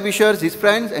his well-wishers, his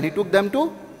friends, and he took them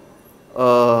to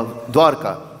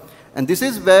Dwarka. And this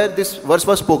is where this verse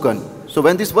was spoken. So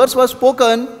when this verse was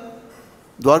spoken,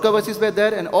 Dwarkavasis were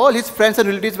there and all his friends and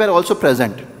relatives were also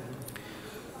present.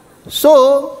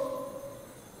 So,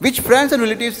 which friends and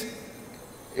relatives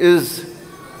is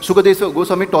Sukadeva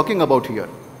Goswami talking about here?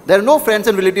 There are no friends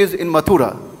and relatives in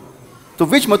Mathura. So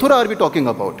which Mathura are we talking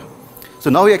about?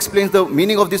 So now he explains the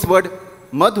meaning of this word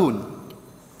Madhun.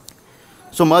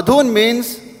 So Madhun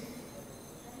means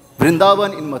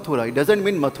Vrindavan in Mathura. It doesn't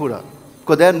mean Mathura.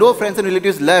 Because there are no friends and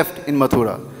relatives left in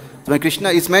Mathura. So when Krishna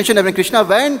is mentioned that when Krishna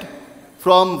went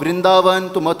from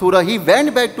Vrindavan to Mathura, he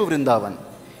went back to Vrindavan.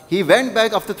 He went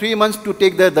back after 3 months to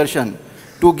take their darshan,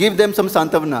 to give them some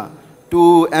santavana,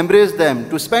 to embrace them,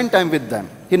 to spend time with them.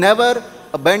 He never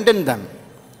abandoned them.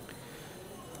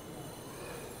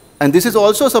 And this is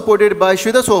also supported by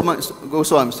Sridhar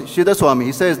Swami.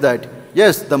 He says that,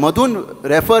 yes, the Madhun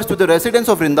refers to the residents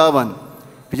of Vrindavan,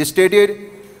 which is stated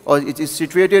or it is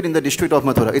situated in the district of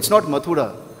Mathura. It's not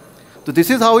Mathura. So this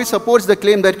is how he supports the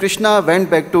claim that Krishna went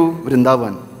back to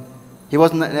Vrindavan. He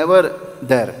was never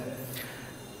there.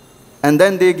 And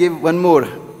then they give one more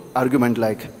argument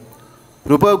like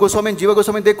Rupa Goswami and Jiva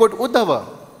Goswami, they quote Uddhava.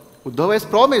 Uddhava is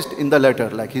promised in the letter,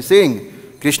 like he's saying,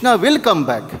 Krishna will come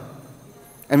back.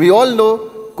 And we all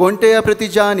know, Konteya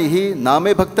pratijanihi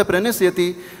name bhakta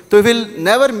pranasyati. So he will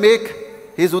never make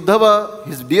his Uddhava,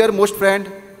 his dear most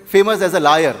friend, famous as a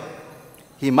liar.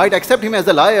 He might accept him as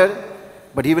a liar,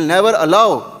 but he will never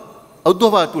allow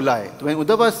Uddhava to lie. So when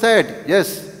Uddhava said,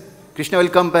 yes, Krishna will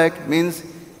come back, means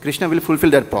Krishna will fulfill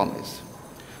that promise.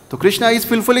 So Krishna is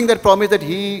fulfilling that promise that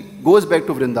he goes back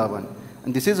to Vrindavan.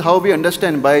 And this is how we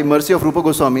understand by mercy of Rupa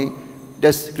Goswami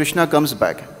that Krishna comes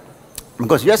back.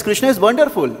 Because yes, Krishna is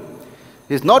wonderful.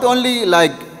 He is not only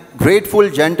like grateful,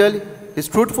 gentle, he is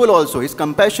truthful also, he is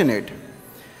compassionate.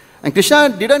 And Krishna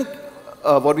didn't,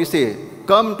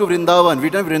 come to Vrindavan,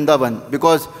 return Vrindavan,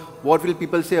 because what will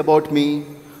people say about me?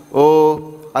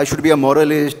 Oh, I should be a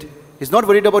moralist. He's not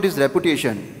worried about his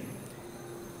reputation.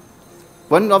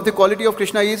 One of the quality of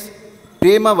Krishna is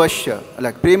prema vasya,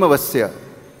 like prema vasya.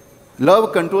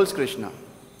 Love controls Krishna.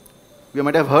 You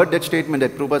might have heard that statement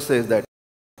that Prabhupada says that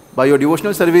by your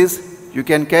devotional service, you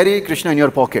can carry Krishna in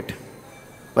your pocket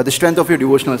by the strength of your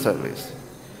devotional service.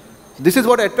 This is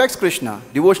what attracts Krishna,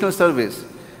 devotional service.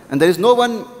 And there is no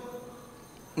one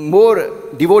more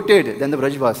devoted than the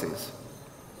Vrajvasis.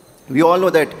 We all know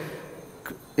that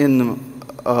in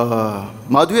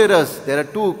Madhurya Ras, there are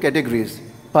two categories,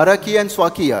 Parakiya and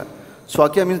Swakiya.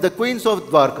 Swakiya means the queens of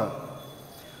Dwarka.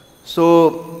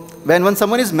 So, when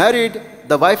someone is married,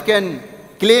 the wife can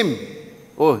claim,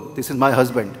 oh, this is my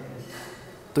husband,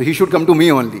 so he should come to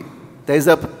me only. There is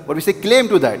a, claim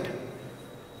to that.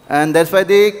 And that's why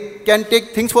they can take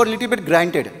things for a little bit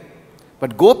granted.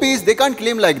 But gopis, they can't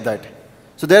claim like that.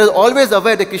 So they are always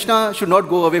aware that Krishna should not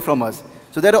go away from us.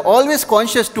 So they are always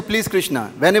conscious to please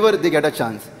Krishna whenever they get a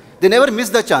chance. They never miss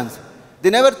the chance. They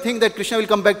never think that Krishna will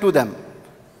come back to them.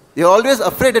 They are always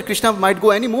afraid that Krishna might go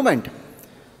any moment.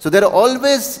 So they are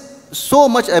always so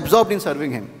much absorbed in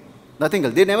serving him. Nothing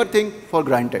else. They never think for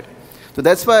granted. So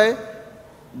that's why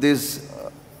this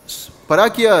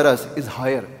Parakiya Ras is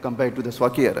higher compared to the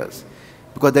Swakiya Ras.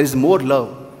 Because there is more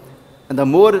love. And the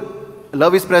more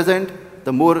love is present,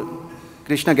 the more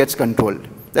Krishna gets controlled.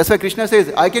 That's why Krishna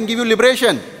says, I can give you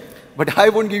liberation, but I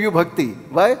won't give you bhakti.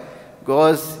 Why?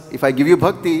 Because if I give you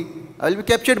bhakti, I will be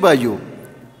captured by you.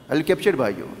 I will be captured by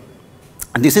you.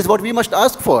 And this is what we must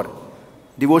ask for.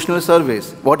 Devotional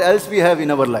service. What else we have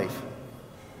in our life?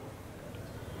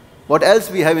 What else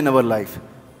we have in our life?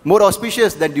 More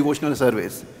auspicious than devotional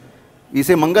service. We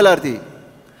say Mangal Arti.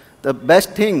 The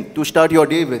best thing to start your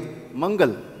day with,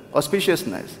 Mangal,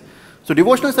 auspiciousness. So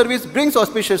devotional service brings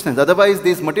auspiciousness. Otherwise,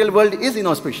 this material world is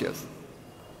inauspicious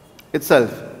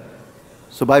itself.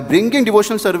 So by bringing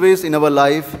devotional service in our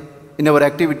life, in our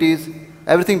activities,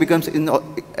 everything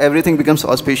becomes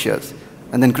auspicious.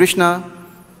 And then Krishna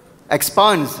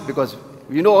expands, because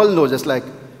all know, just like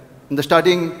in the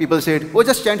starting, people said, oh,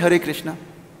 just chant Hare Krishna.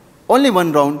 Only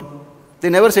one round. They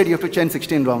never said you have to chant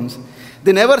 16 rounds.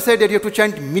 They never said that you have to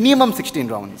chant minimum 16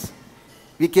 rounds.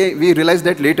 We realized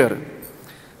that later.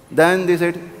 Then they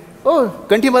said, oh,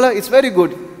 Kantimala, it's very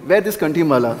good. Wear this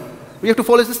Kantimala. We have to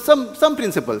follow some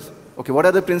principles. Okay, what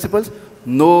are the principles?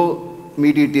 No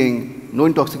meat eating, no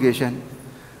intoxication,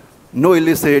 no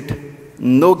illicit,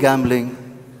 no gambling,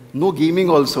 no gaming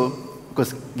also,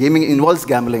 because gaming involves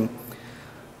gambling.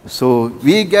 So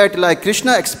we get like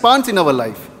Krishna expands in our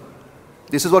life.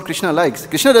 This is what Krishna likes.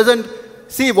 Krishna doesn't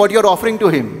see what you're offering to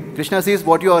him. Krishna sees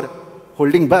what you are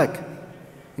holding back.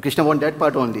 Krishna wants that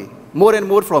part only. More and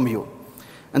more from you.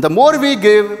 And the more we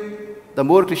give, the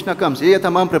more Krishna comes.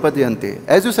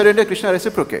 As you surrender, Krishna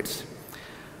reciprocates.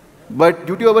 But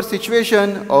due to our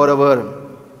situation or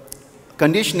our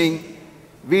conditioning,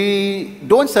 we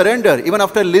don't surrender even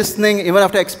after listening, even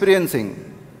after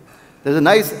experiencing. There's a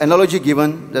nice analogy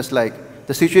given, just like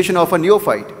the situation of a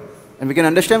neophyte. And we can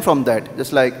understand from that,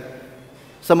 just like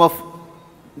some of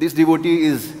this devotee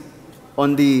is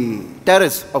on the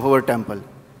terrace of our temple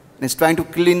and is trying to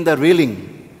clean the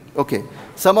railing. Okay.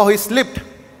 Somehow he slipped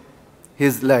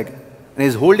his leg and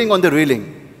is holding on the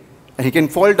railing. And he can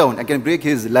fall down and can break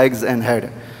his legs and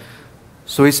head.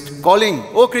 So he's calling,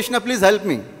 oh Krishna, please help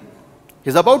me.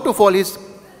 He's about to fall, he's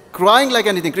crying like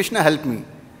anything, Krishna, help me.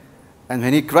 And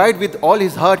when he cried with all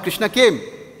his heart, Krishna came.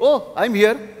 Oh, I'm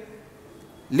here.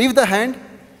 Leave the hand,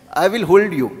 I will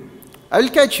hold you. I will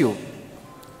catch you.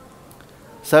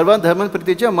 Sarvan dharman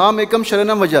pratijya mam ekam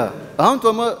sharanam vaja. Aham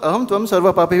tvam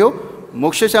sarva papeyo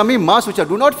mokshashami ma sucha.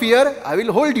 Do not fear, I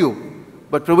will hold you.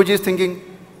 But Prabhuji is thinking,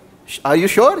 are you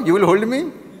sure you will hold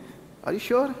me? Are you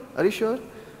sure? Are you sure?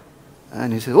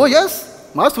 And he says, oh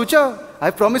yes, ma sucha. I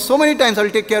have promised so many times I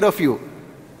will take care of you.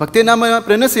 Bhakti nama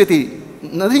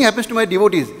pranasyati. Nothing happens to my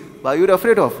devotees. Why are you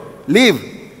afraid of?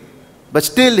 Leave. But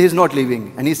still he is not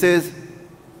leaving. And he says,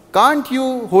 can't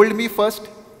you hold me first?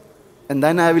 And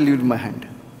then I will leave my hand.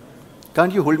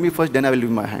 Can't you hold me first? Then I will leave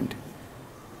my hand.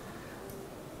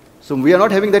 So we are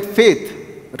not having that faith.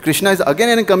 But Krishna is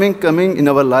again and coming in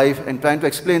our life and trying to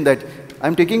explain that I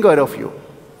am taking care of you.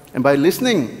 And by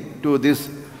listening to these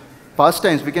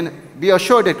pastimes, we can be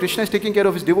assured that Krishna is taking care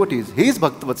of his devotees. He is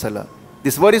Bhaktavatsala.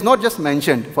 This word is not just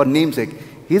mentioned for namesake.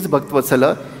 He is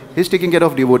Bhaktavatsala. He is taking care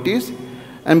of devotees.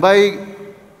 And by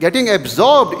getting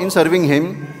absorbed in serving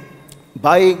him,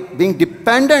 by being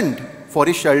dependent for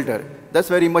his shelter, that's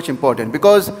very much important.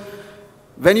 Because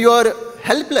when you are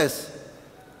helpless,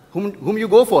 whom you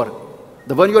go for?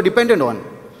 The one you are dependent on.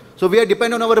 So we are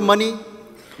dependent on our money,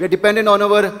 we are dependent on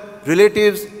our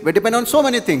relatives, we are dependent on so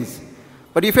many things.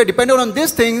 But if we are dependent on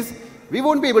these things, we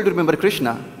won't be able to remember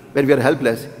Krishna when we are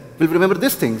helpless. We'll remember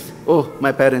these things. Oh,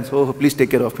 my parents, oh, please take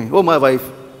care of me. Oh, my wife,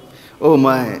 oh,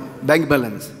 my bank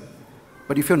balance.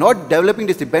 But if you're not developing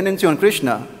this dependency on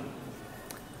Krishna,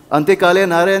 Ante Kale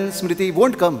Narayan Smriti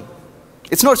won't come.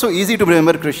 It's not so easy to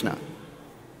remember Krishna.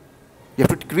 You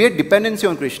have to create dependency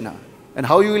on Krishna. And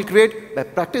how you will create? By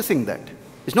practicing that.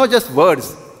 It's not just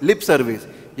words, lip service.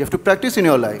 You have to practice in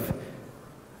your life.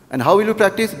 And how will you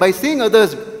practice? By seeing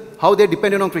others, how they are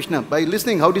dependent on Krishna. By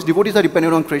listening, how these devotees are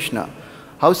dependent on Krishna.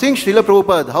 How seeing Srila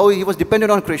Prabhupada, how he was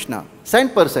dependent on Krishna.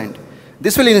 100%.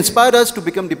 This will inspire us to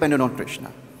become dependent on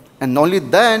Krishna. And only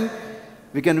then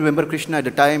we can remember Krishna at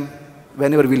the time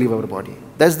whenever we leave our body.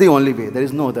 That's the only way. There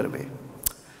is no other way.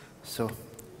 So,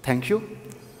 thank you.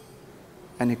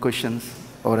 Any questions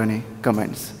or any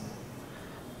comments?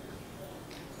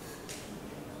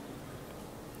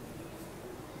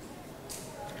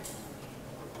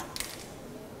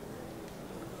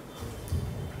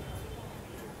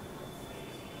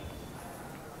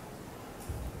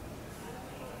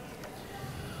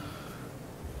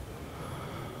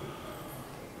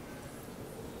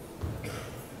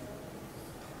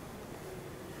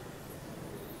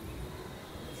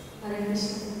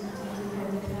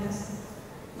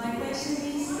 My question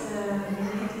is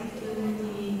related to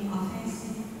the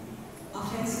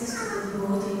offenses to the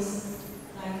devotees,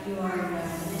 like you are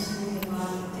mentioning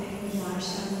about taking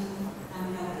darshan, and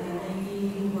that the lady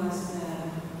who was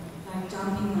like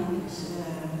jumping on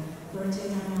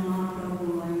Parayana Prabhu,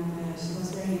 and she was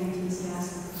very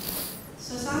enthusiastic.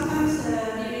 So sometimes we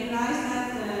realize that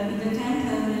in the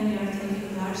temple when we are taking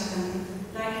darshan,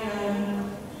 like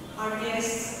our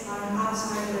guests, our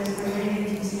outsiders are very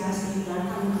enthusiastic, they are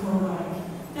coming forward.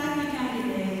 That we can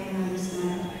relate and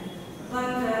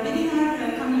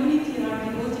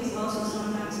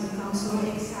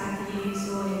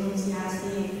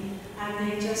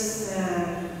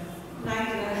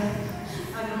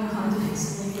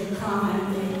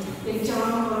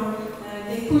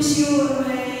push you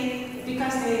away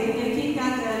because they think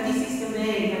that this is the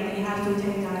way that we have to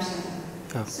take darshan.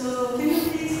 Yeah. So can you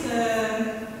please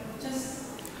just...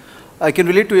 I can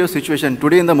relate to your situation.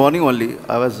 Today in the morning only,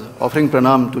 I was offering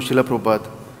pranam to Srila Prabhupada,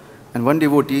 and one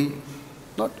devotee,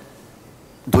 not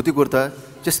dhoti kurta,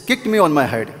 just kicked me on my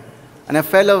head. And I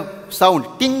felt a sound,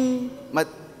 ting, my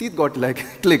teeth got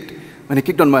like clicked when he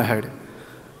kicked on my head.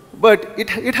 But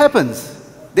it happens.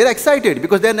 They're excited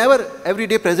because they're never every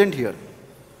day present here.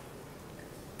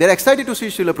 They're excited to see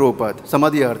Srila Prabhupada,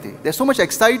 Samadhi Arti. They're so much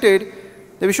excited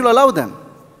that we should allow them.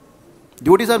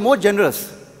 Devotees are more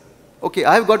generous. Okay,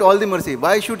 I have got all the mercy.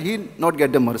 Why should he not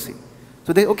get the mercy?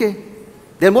 So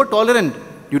they're more tolerant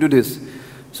due to this.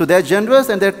 So they're generous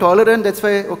and they're tolerant. That's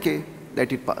why, okay,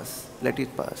 let it pass. Let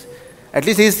it pass. At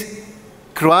least he's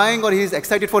crying or he's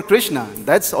excited for Krishna.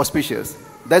 That's auspicious.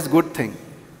 That's good thing.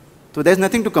 So there's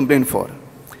nothing to complain for.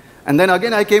 And then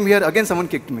again I came here, again someone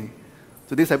kicked me.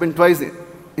 So this happened twice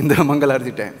in the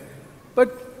Mangalarti time. But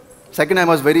second time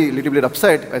I was little bit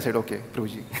upset. I said, okay,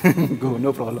 Prabhuji, go,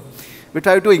 no problem. We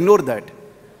try to ignore that.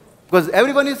 Because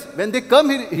everyone is, when they come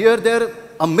here, they're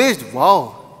amazed.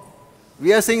 Wow,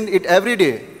 we are seeing it every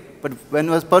day. But when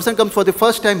a person comes for the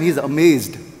first time, he's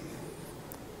amazed.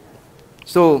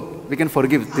 So we can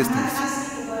forgive these things. I'm not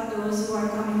asking about those who are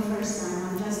coming first time.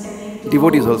 I'm just telling those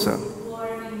devotees also. Who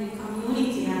are in the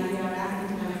community and we are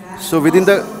acting like that. So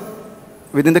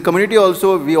within the community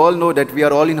also, we all know that we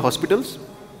are all in hospitals,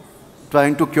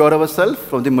 trying to cure ourselves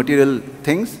from the material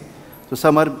things. So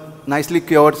some are nicely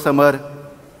cured, some are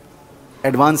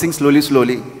advancing slowly.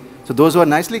 So those who are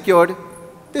nicely cured,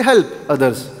 they help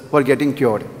others who are getting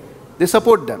cured. They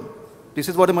support them. This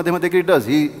is what a Madhyamadikari does.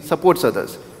 He supports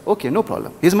others. Okay, no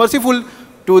problem. He is merciful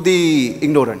to the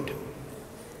ignorant.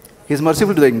 He is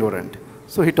merciful to the ignorant.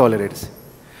 So he tolerates.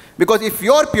 Because if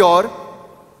you are pure,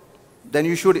 then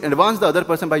you should advance the other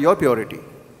person by your purity.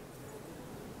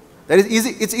 That is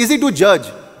easy. It's easy to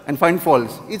judge and find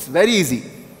faults. It's very easy.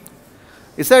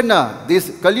 He said,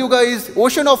 this Kali Yuga is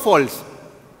ocean of faults.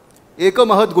 Eka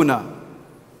Mahat Guna,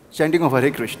 chanting of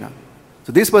Hare Krishna.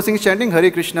 So this person is chanting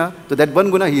Hare Krishna, so that one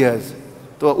guna he has.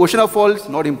 So ocean of faults,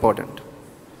 not important.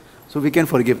 So we can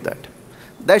forgive that.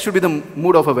 That should be the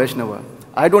mood of a Vaishnava.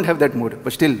 I don't have that mood,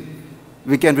 but still,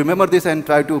 we can remember this and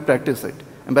try to practice it.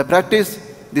 And by practice,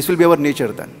 this will be our nature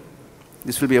then.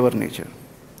 This will be our nature.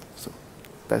 So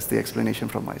that's the explanation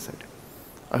from my side.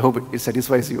 I hope it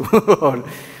satisfies you or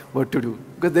what to do.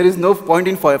 Because there is no point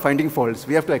in finding faults.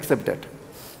 We have to accept that.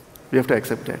 We have to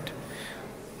accept that.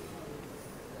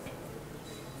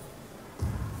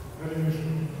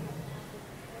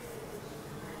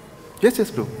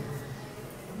 Yes, bro.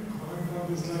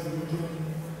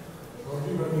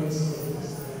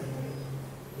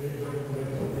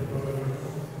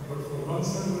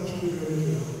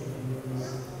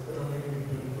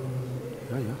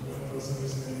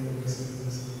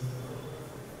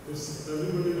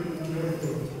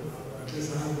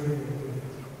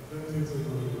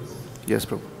 Yes,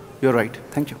 Prabhu. You're right.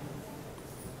 Thank you.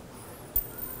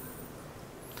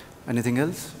 Anything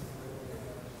else?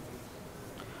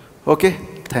 Okay.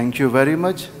 Thank you very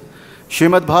much.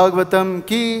 Srimad Bhagavatam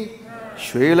ki,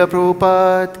 Srila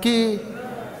Prabhupada ki,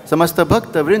 Samasta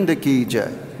Bhakta Vrinda ki jai.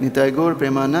 Nitai Gaur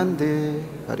Premanande.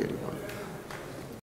 Hare Hare.